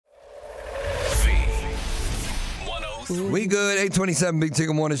We good. 827 Big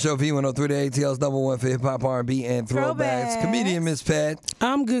Ticket Morning Show. V103 the ATL's number one for hip hop, R&B, and throwbacks. Comedian Miss Pat.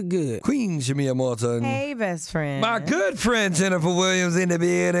 I'm good. Queen Shamia Morton. Hey, best friend. My good friend Jennifer Williams in the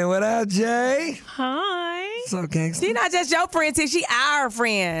building. What up, Jay? Hi. What's up, gangster? She's not just your friend, she our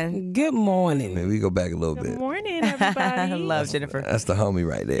friend. Good morning. Man, we go back a little bit. Good morning, everybody. I love Jennifer. That's the homie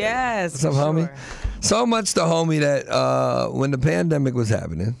right there. Yes. What's up, homie? So much the homie that when the pandemic was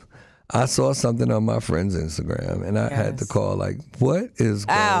happening, I saw something on my friend's Instagram, and I had to call, like, what is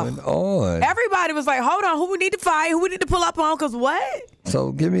going on? Everybody was like, hold on, who we need to fight, who we need to pull up on, because what?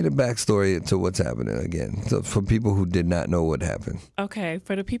 So give me the backstory to what's happening again, so for people who did not know what happened. Okay,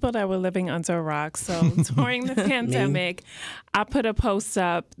 for the people that were living under a rock, so during the pandemic, I put a post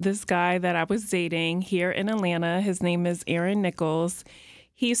up, this guy that I was dating here in Atlanta, his name is Aaron Nichols.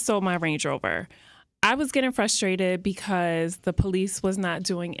 He stole my Range Rover. I was getting frustrated because the police was not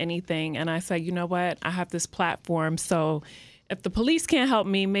doing anything. And I said, you know what? I have this platform. So if the police can't help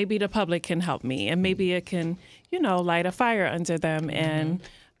me, maybe the public can help me. And maybe it can, light a fire under them. And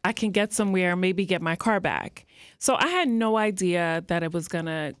I can get somewhere, maybe get my car back. So I had no idea that it was going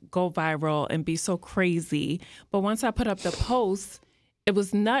to go viral and be so crazy. But once I put up the post, it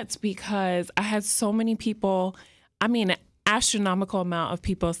was nuts because I had so many people, astronomical amount of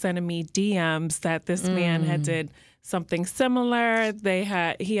people sending me DMs that this man had did something similar.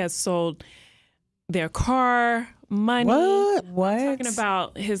 He has sold their car, money. What? Talking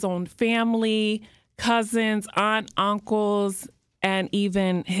about his own family, cousins, aunt, uncles, and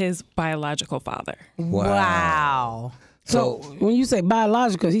even his biological father. Wow. So when you say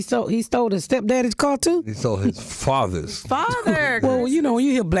biological, he stole his stepdaddy's car too? He stole his father's. Father. Well, when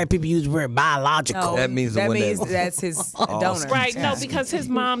you hear black people use the word biological. That means that's his donor. Right, no, because his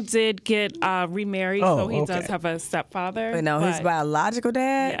mom did get remarried, so he does have a stepfather. But no, his biological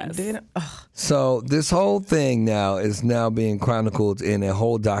dad didn't. So this whole thing is now being chronicled in a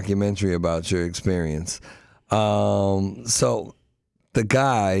whole documentary about your experience. So the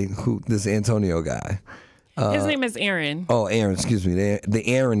guy, this Antonio guy. His name is Aaron. Oh, Aaron, excuse me. The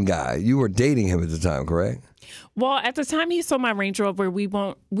Aaron guy. You were dating him at the time, correct? Well, at the time he sold my Range Rover, we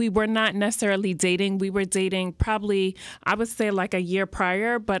were not necessarily dating. We were dating probably, I would say, like a year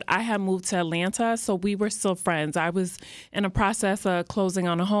prior, but I had moved to Atlanta, so we were still friends. I was in a process of closing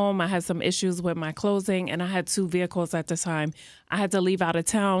on a home. I had some issues with my closing, and I had 2 vehicles at the time. I had to leave out of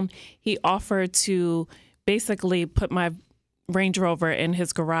town. He offered to basically put my Range Rover in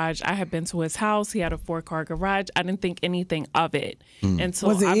his garage. I had been to his house. He had a 4-car garage. I didn't think anything of it. And so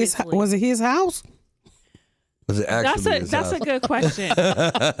was it his house? Was it actually his house? That's a good question.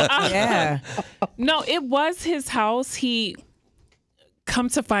 Yeah. No, it was his house. He come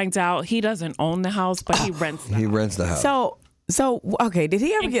to find out he doesn't own the house, but he rents the house. He rents the house. So okay, did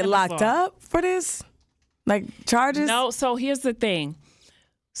he ever get locked up for this? Like charges? No, so here's the thing.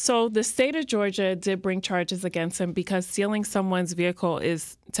 So the state of Georgia did bring charges against him because stealing someone's vehicle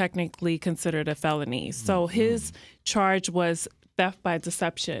is technically considered a felony. So his charge was theft by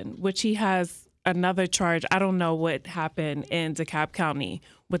deception, which he has another charge. I don't know what happened in DeKalb County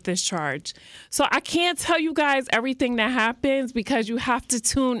with this charge. So I can't tell you guys everything that happens because you have to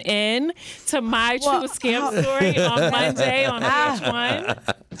tune in to my true scam story on Monday on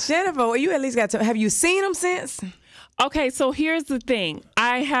VH1. Jennifer, well, you at least got to, have you seen him since? Okay, so here's the thing.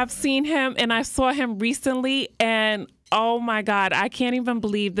 I have seen him and I saw him recently and oh my God, I can't even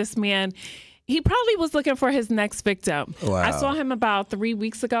believe this man. He probably was looking for his next victim. Wow. I saw him about 3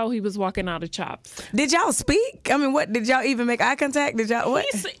 weeks ago. He was walking out of Chops. Did y'all speak? I mean, what, did y'all even make eye contact? Did y'all, what?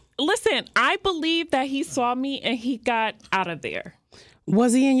 Listen, I believe that he saw me and he got out of there.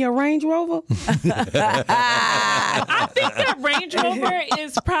 Was he in your Range Rover? I think that Range Rover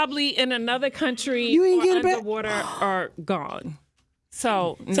is probably in another country You ain't get it back? underwater or gone.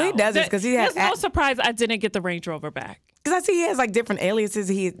 So he does this because he has. There's no surprise I didn't get the Range Rover back. Because I see he has like different aliases.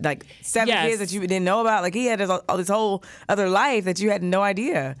 He had like 7 kids that you didn't know about. Like he had this whole other life that you had no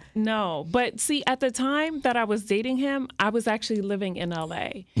idea. No, but see, at the time that I was dating him, I was actually living in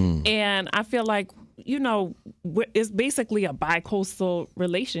LA. And I feel like, it's basically a bi-coastal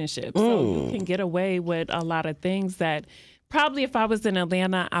relationship. So you can get away with a lot of things that probably if I was in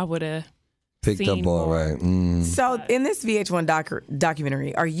Atlanta, I would have picked up on, right? So in this VH1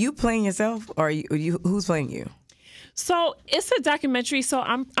 documentary, are you playing yourself or are you who's playing you? So it's a documentary. So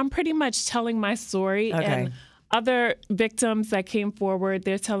I'm pretty much telling my story. Okay. And other victims that came forward,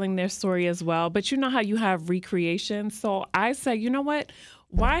 they're telling their story as well. But you know how you have recreations? So I said, you know what?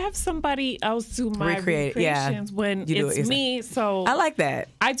 Why have somebody else do my recreations when it's me? So I like that.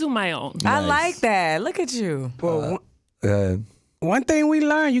 I do my own. I like that. Look at you. Go ahead. One thing we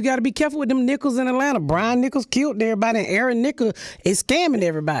learned, you got to be careful with them Nichols in Atlanta. Brian Nichols killed everybody, and Aaron Nichols is scamming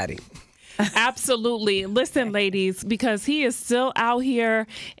everybody. Absolutely. Listen, ladies, because he is still out here,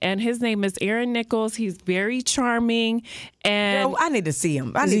 and his name is Aaron Nichols. He's very charming, and Girl, I need to see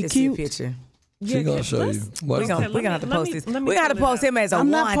him. I need to see a picture. She's going to show you. We're gonna have to post this. We got to post him as a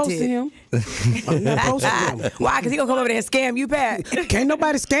I'm wanted. not posting him. I'm not posting him. Why? Because he going to come over there and scam you, Pat. Can't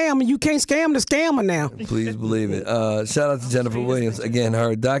nobody scam, and you can't scam the scammer now. Please believe it. Shout out to Jennifer Williams. Again,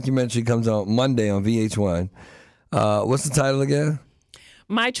 her documentary comes out Monday on VH1. What's the title again?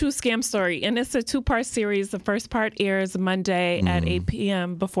 My True Scam Story. And it's a 2-part series. The first part airs Monday at 8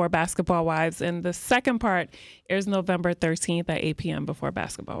 p.m. before Basketball Wives. And the second part airs November 13th at 8 p.m. before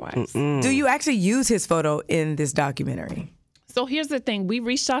Basketball Wives. Do you actually use his photo in this documentary? So here's the thing. We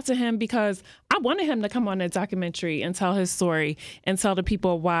reached out to him because I wanted him to come on a documentary and tell his story and tell the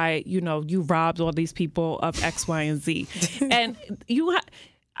people why, you robbed all these people of X, Y, and Z. And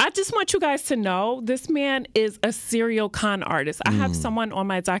I just want you guys to know this man is a serial con artist. I have someone on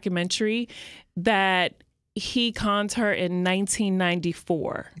my documentary that he conned her in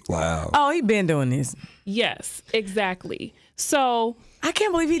 1994. Wow. Oh, he been doing this. Yes, exactly. So I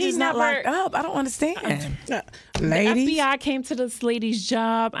can't believe he just not never- locked up. I don't understand. Ladies. The FBI came to this lady's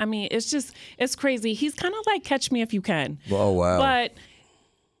job. I mean, it's crazy. He's kind of like Catch Me If You Can. Oh, wow. But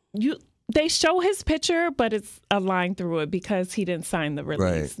they show his picture, but it's a line through it because he didn't sign the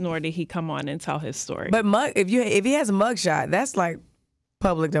release, nor did he come on and tell his story. But if he has a mugshot, that's like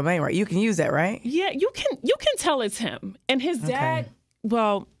public domain, right? You can use that, right? Yeah, you can tell it's him. And his dad,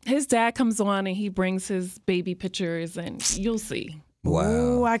 his dad comes on and he brings his baby pictures, and you'll see. Wow.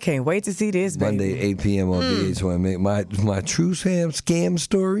 Ooh, I can't wait to see this, baby. Monday, 8 p.m. on VH1. My True Scam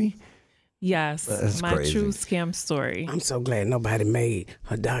Story. Yes, That's my crazy. true scam story. I'm so glad nobody made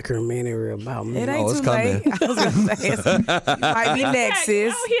a documentary about me. It ain't it's too coming. late. I was gonna say, you might be next,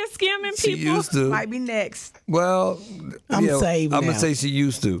 sis. Out here scamming She people. used to. Might be next. Well, I'm saved I'm now. going to say she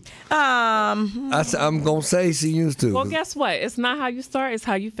used to. Um, I'm going to say she used to. Well, guess what? It's not how you start; it's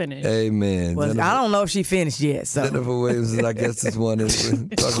how you finish. Amen. well, I don't know if she finished yet. So Jennifer Williams is, I guess, this one is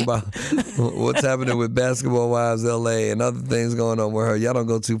talking about what's happening with Basketball Wives LA and other things going on with her. Y'all don't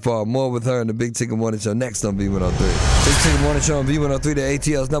go too far. More with her in the Big Ticket Morning Show next on V103. Big Ticket Morning Show on V103, the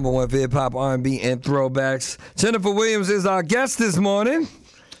ATL's #1 for hip hop, R&B, and throwbacks. Jennifer Williams is our guest this morning.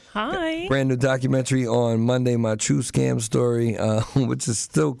 Hi. Brand new documentary on Monday, My True Scam Story, which is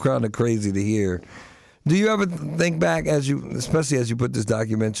still kind of crazy to hear. Do you ever think back, especially as you put this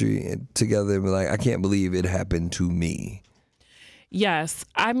documentary together, and be like, I can't believe it happened to me? Yes.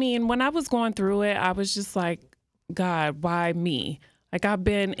 I mean, when I was going through it, I was just like, God, why me? Like, I've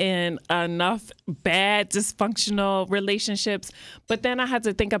been in enough bad, dysfunctional relationships, but then I had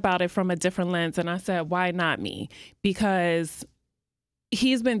to think about it from a different lens, and I said, why not me? Because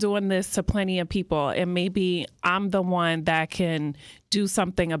he's been doing this to plenty of people, and maybe I'm the one that can do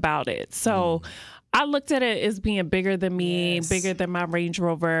something about it. So I looked at it as being bigger than me, bigger than my Range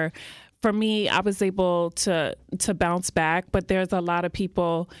Rover. For me, I was able to bounce back, but there's a lot of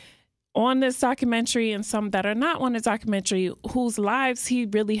people on this documentary and some that are not on the documentary whose lives he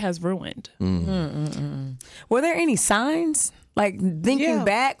really has ruined. were there any signs? Like thinking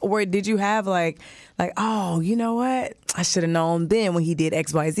back, or did you have like, oh, you know what? I should have known then when he did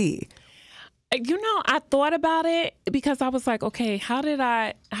X, Y, Z. I thought about it because I was like, okay, how did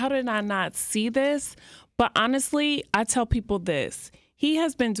I not see this? But honestly, I tell people this. He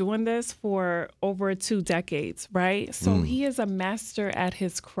has been doing this for over 2 decades, right? So he is a master at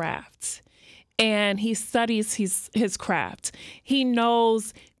his craft. And he studies his craft. He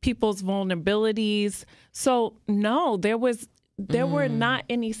knows people's vulnerabilities. So no, there were not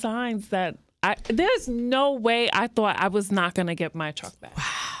any signs that there's no way I thought I was not going to get my truck back.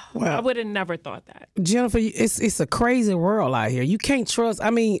 Well, I would have never thought that. Jennifer, it's a crazy world out here. You can't trust. I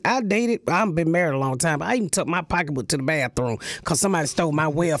mean, I've been married a long time, but I even took my pocketbook to the bathroom because somebody stole my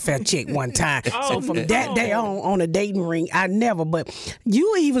welfare check one time. So from that day on a dating ring, I never. But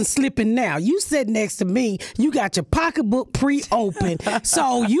you even slipping now. You sit next to me. You got your pocketbook pre-open,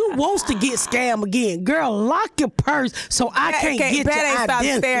 so you wants to get scammed again. Girl, lock your purse so I can't get your Stop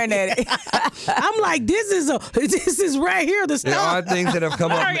identity. staring at it. I'm like, this is right here the There are stuff. things that have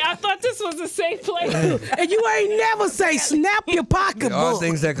come up. I thought this was a safe place. And you ain't never say snap your There are pocketbook.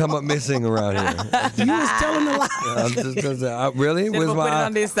 things that come up missing around here. You was telling a lie. I'm just gonna say, really? Should've put it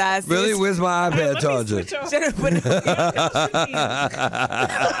on this side, sis. Really? Where's my iPad charger? Should've put it-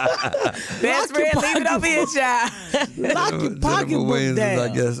 Best friend, leave it up here, child. Lock your Jennifer pocketbook Williams, I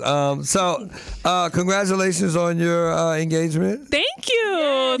down. guess. So, congratulations on your engagement. Thank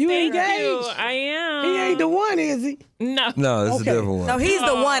you. You Thank engaged? you. I am. He ain't the one, is he? No. No, it's a different one. No, he's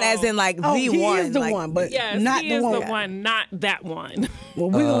the one, as in like Oh, the he one. is the like, one, but Yes, not he the is one. the one, not that one. Well,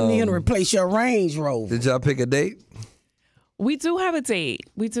 we're gonna need him to replace your Range Rover. Did y'all pick a date? We do have a date.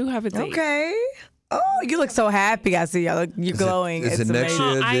 We do have a date. Okay. Oh, you look so happy. I see y'all. You're glowing. is it It's next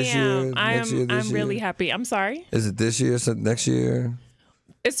amazing. year? I This am. year? I Next am. year? This I'm really year? happy. I'm sorry. Is it this year? Next year?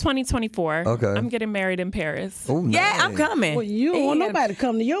 It's 2024. Okay. I'm getting married in Paris. Oh, Yeah, nice. I'm coming. Well, you don't want Yeah. nobody to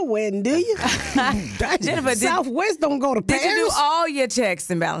come to your wedding, do you? Jennifer, Southwest don't go to Paris. Did you do all your checks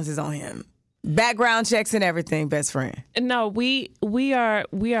and balances on him? Background checks and everything, best friend. No, we are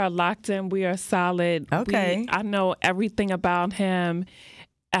locked in. We are solid. Okay. I know everything about him.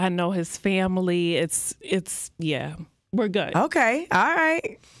 I know his family. It's yeah. We're good. Okay, all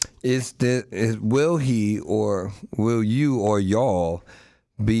right. Will he or will you or y'all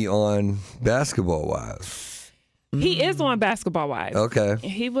be on Basketball Wives? He is on Basketball Wives. Okay.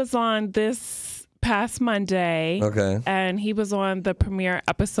 He was on this past Monday. Okay. And he was on the premiere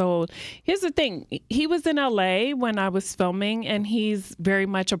episode. Here's the thing. He was in LA when I was filming, and he's very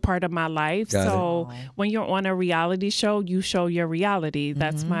much a part of my life. Got so when you're on a reality show, you show your reality.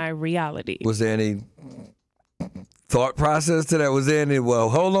 That's my reality. Was there any thought process to that? Was there any, well,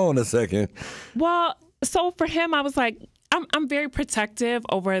 hold on a second. Well, so for him, I was like, I'm very protective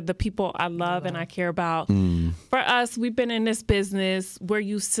over the people I love and I care about. For us, we've been in this business. We're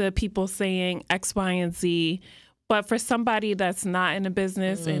used to people saying X, Y, and Z. But for somebody that's not in the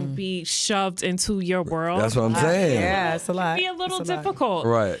business and be shoved into your world, That's what I'm saying. Yeah, it's a lot. be a little difficult.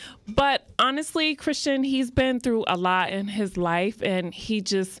 Right. But honestly, Christian, he's been through a lot in his life, and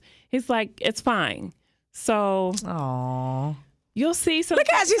he's like, it's fine. So Aww. you'll see some. Look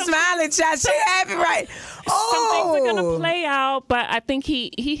how she's smiling, child. She happy, right? Some things are Oh. gonna play out, but I think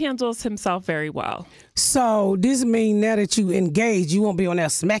he handles himself very well. So this mean now that you engaged, you won't be on there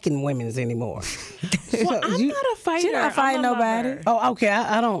smacking women's anymore. Well, I'm not a fighter. She not fighting I'm a nobody. lover. Oh, okay.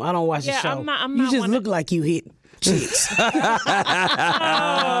 I don't watch the Yeah, show. I'm not you just one look of- like you hit chicks.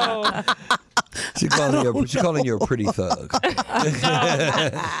 Oh, She calling you a pretty thug. I'm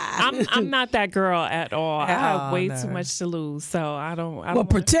not that girl at all. I have Oh, way no. too much to lose, so I don't. Well,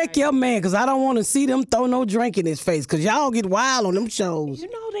 protect your man, because I don't want to see them throw no drink in his face, because y'all get wild on them shows. You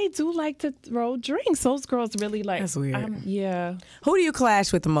know they do like to throw drinks. Those girls really like. That's weird. Yeah. Who do you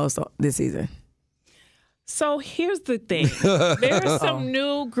clash with the most this season? So here's the thing. There's some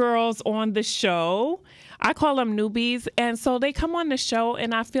new girls on the show. I call them newbies. And so they come on the show,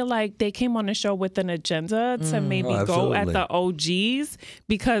 and I feel like they came on the show with an agenda to maybe go at absolutely. the OGs,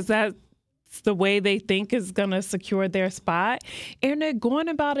 because that's the way they think is going to secure their spot. And they're going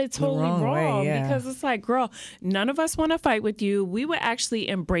about it totally wrong wrong, way, yeah. because it's like, girl, none of us want to fight with you. We would actually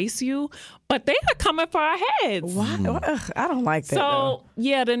embrace you, but they are coming for our heads. Why? Ugh, I don't like that. So,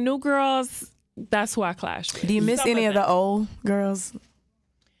 yeah, the new girls, that's who I clash with. do you miss Some any of them. the old girls?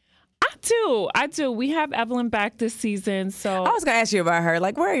 I do. We have Evelyn back this season, so I was gonna ask you about her.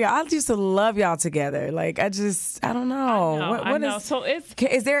 Like, where are y'all? I used to love y'all together. Like, I don't know. I know. So it's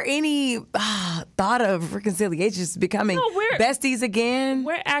Is there any thought of reconciliation, just becoming No, we're- besties again?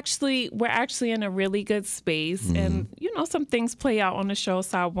 we're actually in a really good space, and some things play out on the show,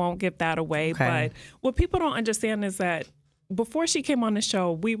 so I won't give that away. Okay. But what people don't understand is that before she came on the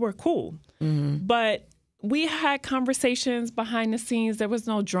show, we were cool, but we had conversations behind the scenes. There was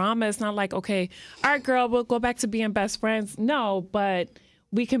no drama. It's not like, okay, all right, girl, we'll go back to being best friends. No, but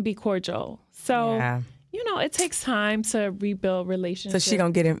we can be cordial. So, Yeah. it takes time to rebuild So relationships. she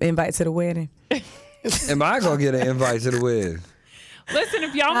gonna get an invite to the wedding? Am I going to get an invite to the wedding? Listen,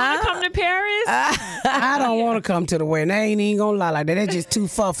 if y'all want to come to Paris, I don't want to come to the wedding. I ain't even gonna lie like that. That's just too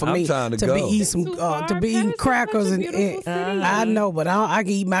far for I'm me trying to be go. eating some Too far? to be Paris eating is crackers such a and beautiful city. I know, but I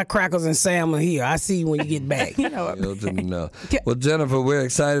can eat my crackers and salmon here. I see you when you get back. No. Well, Jennifer, we're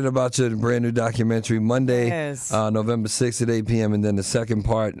excited about your brand new documentary Monday, Yes. November 6th at 8 p.m. and then the second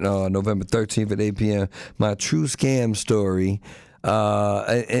part, November 13th at 8 p.m. My True Scam Story.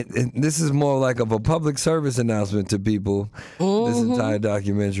 And this is more like of a public service announcement to people. This entire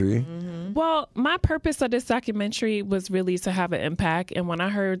documentary. well, my purpose of this documentary was really to have an impact. And when I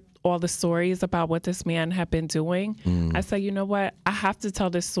heard all the stories about what this man had been doing, I said, you know what? I have to tell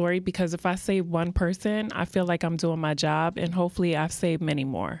this story, because if I save one person, I feel like I'm doing my job, and hopefully I've saved many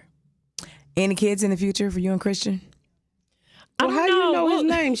more. Any kids in the future for you and Christian? I Well, don't how you know his Well,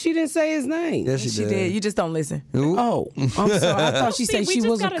 name? She didn't say his name. Yes, She did. You just don't listen. Ooh. Oh, I'm sorry. I thought she See, said we she just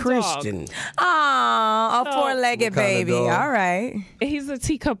was a got a dog. Christian. Aw, a So- four-legged What kind of baby. dog? All right. He's a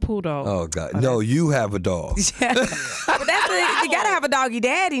teacup poodle. Oh, God. No, you have a dog. But you gotta have a doggy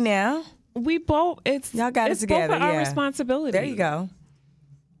daddy now. We both, Y'all got it it's together, both of our yeah. responsibility. There you go.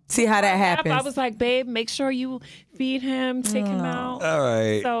 See how that happens. I was like, babe, make sure you feed him, take him out. All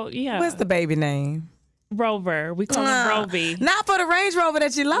right. So yeah. What's the baby name? Rover. We call him Roby. Not for the Range Rover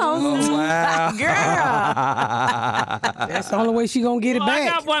that you lost. Oh, wow. Girl. That's the only way she gonna get it I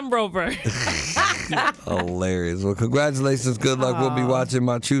back. got one Rover. Hilarious. Well, congratulations. Good luck. We'll be watching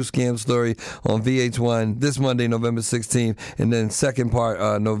My True Scam Story on VH1 this Monday, November 16th, and then second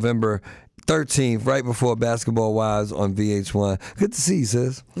part November 13th, right before Basketball Wives on VH1. Good to see you,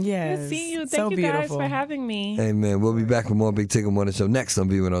 sis. Yes. Good to see you. So Thank you guys beautiful. for having me. Amen. We'll be back with more Big Ticket Morning Show next on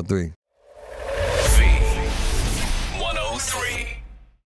B103.